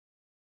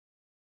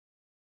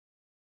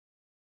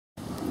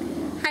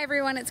Hi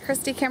everyone, it's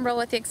Christy Kimbrel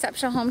with the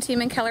Exceptional Home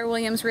Team in Keller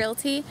Williams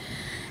Realty.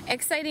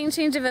 Exciting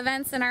change of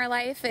events in our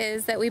life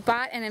is that we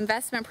bought an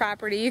investment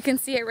property. You can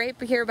see it right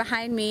here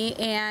behind me,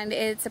 and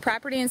it's a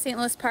property in St.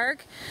 Louis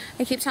Park.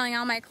 I keep telling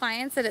all my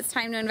clients that it's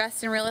time to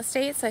invest in real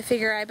estate, so I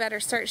figure I better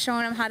start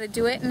showing them how to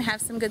do it and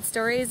have some good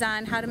stories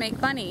on how to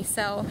make money.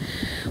 So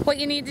what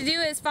you need to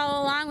do is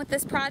follow along with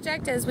this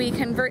project as we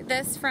convert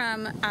this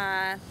from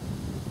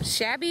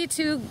shabby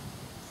to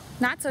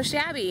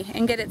not-so-shabby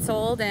and get it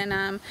sold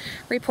and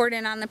report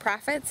in on the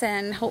profits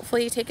and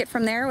hopefully take it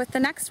from there with the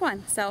next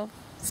one. So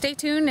stay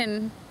tuned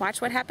and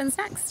watch what happens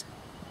next.